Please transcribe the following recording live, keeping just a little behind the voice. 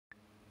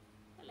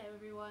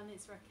everyone,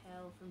 it's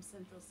Raquel from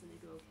Central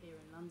Synagogue here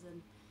in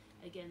London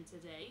again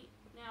today.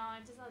 Now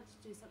I've decided to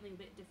do something a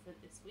bit different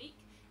this week.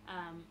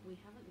 We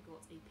haven't got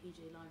a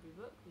PJ Library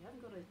book, we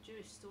haven't got a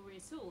Jewish story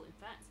at all. In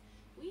fact,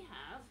 we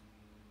have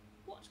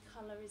What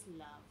Colour is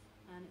Love?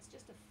 And it's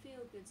just a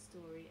feel-good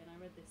story, and I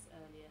read this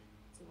earlier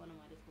to one of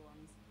my little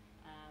ones,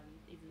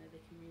 even though they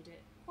can read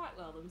it quite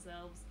well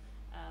themselves.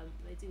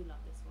 They do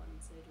love this one,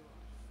 and so do I.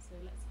 So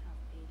let's have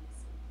a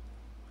listen.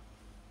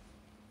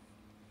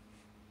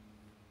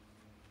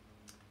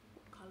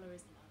 What colour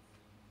is love?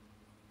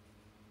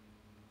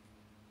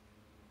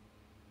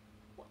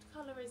 What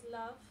colour is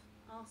love?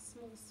 Asked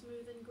Small,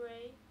 Smooth and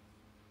Grey.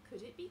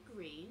 Could it be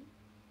green?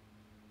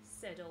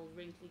 Said old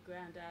wrinkly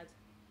Grandad.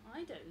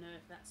 I don't know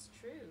if that's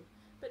true,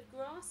 but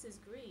grass is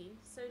green,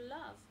 so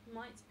love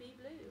might be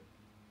blue.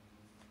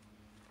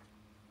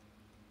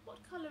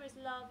 What colour is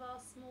love?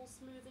 Asked Small,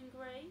 Smooth and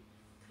Grey.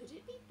 Could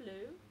it be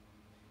blue?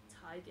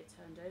 Tiger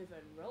turned over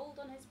and rolled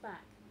on his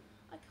back.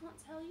 I can't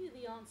tell you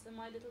the answer,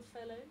 my little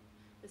fellow.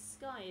 The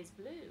sky is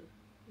blue.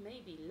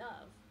 Maybe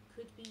love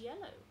could be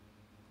yellow.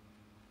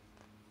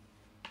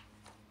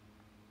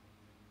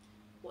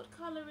 What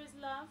colour is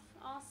love?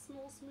 Asked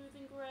Small, Smooth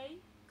and Grey.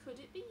 Could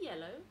it be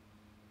yellow?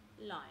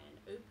 Lion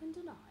opened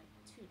an eye,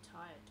 too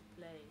tired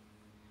to play.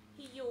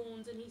 He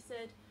yawned and he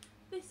said,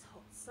 This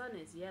hot sun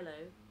is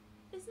yellow.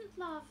 Isn't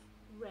love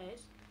red?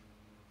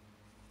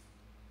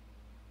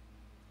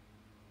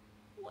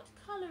 What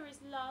colour is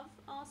love?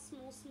 Asked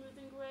Small, Smooth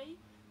and Grey.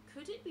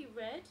 Could it be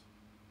red?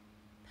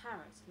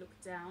 Parrot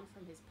looked down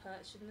from his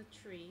perch in the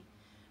tree.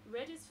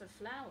 Red is for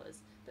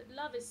flowers, but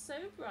love is so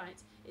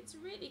bright, it's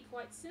really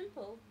quite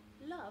simple.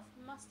 Love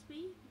must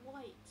be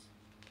white.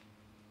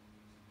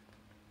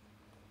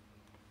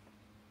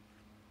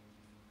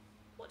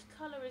 What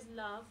colour is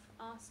love?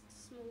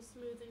 Asked Small,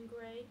 Smooth and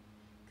Grey.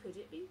 Could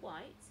it be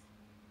white?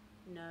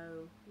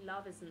 No,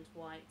 love isn't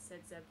white, said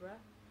Zebra.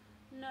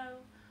 No,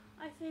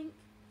 I think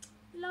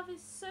love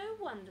is so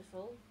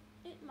wonderful,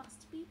 it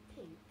must be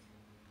pink.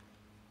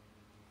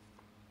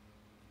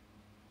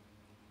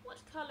 What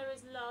colour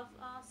is love?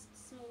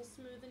 Asked Small,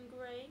 Smooth and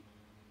Grey.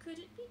 Could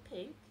it be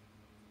pink?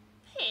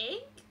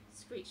 Pink?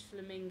 Screeched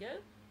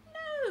Flamingo.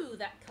 No,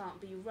 that can't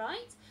be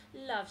right.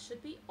 Love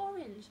should be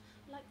orange,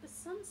 like the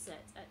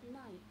sunset at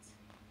night.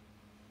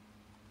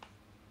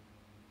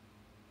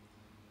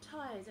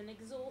 Tired and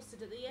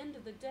exhausted at the end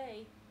of the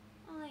day,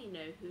 I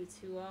know who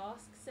to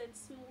ask, said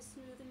Small,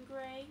 Smooth and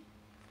Grey.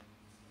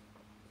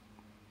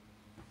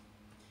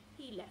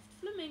 He left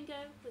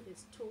Flamingo with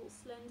his tall,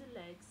 slender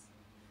legs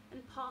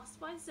and passed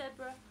by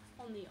Zebra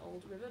on the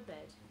old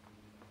riverbed.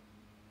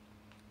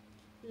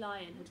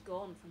 Lion had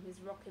gone from his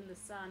rock in the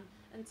sun,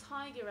 and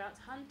Tiger, out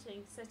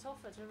hunting, set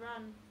off at a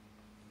run.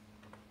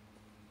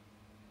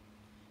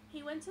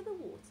 He went to the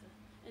water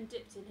and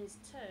dipped in his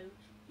toe.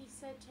 He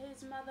said to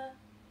his mother,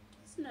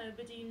 Does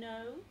nobody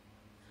know?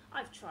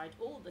 I've tried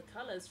all the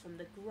colours, from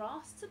the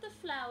grass to the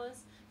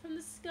flowers, from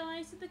the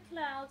sky to the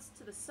clouds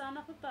to the sun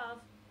up above,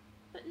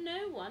 but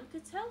no one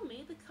could tell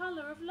me the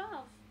colour of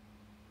love.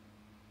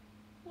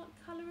 What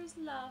colour is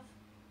love?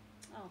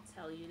 I'll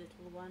tell you,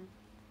 little one.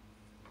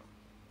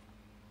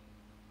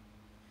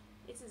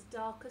 It's as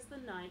dark as the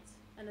night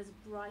and as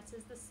bright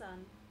as the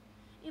sun.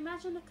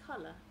 Imagine a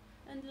colour,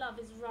 and love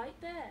is right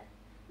there.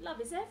 Love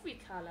is every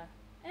colour,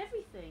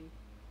 everything,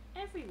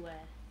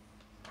 everywhere.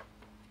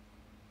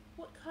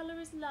 What colour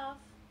is love?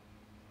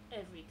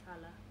 Every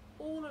colour,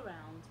 all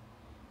around,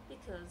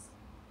 because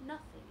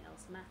nothing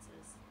else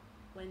matters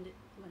when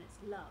it's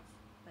love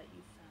that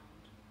you've found.